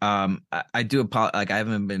 So I do apologize. Like, I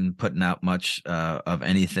haven't been putting out much of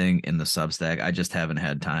anything in the Substack. I just haven't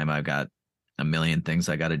had time. I've got a million things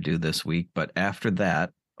I got to do this week. But after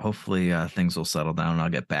that, hopefully things will settle down and I'll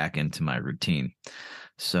get back into my routine.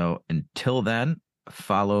 So until then,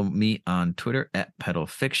 follow me on Twitter at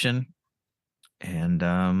PedalFiction.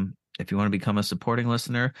 And if you want to become a supporting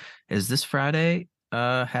listener, is this Friday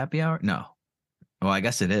happy hour? No. Well, I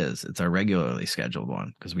guess it is. It's our regularly scheduled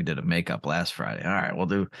one because we did a makeup last Friday. All right, we'll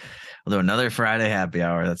do another Friday happy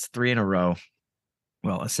hour. That's 3 in a row.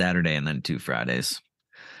 Well, a Saturday and then 2 Fridays.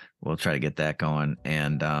 We'll try to get that going.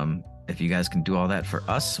 And if you guys can do all that for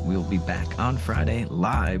us, we'll be back on Friday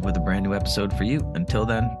live with a brand new episode for you. Until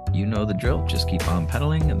then, you know the drill. Just keep on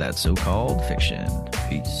pedaling that so-called fiction.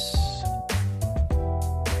 Peace.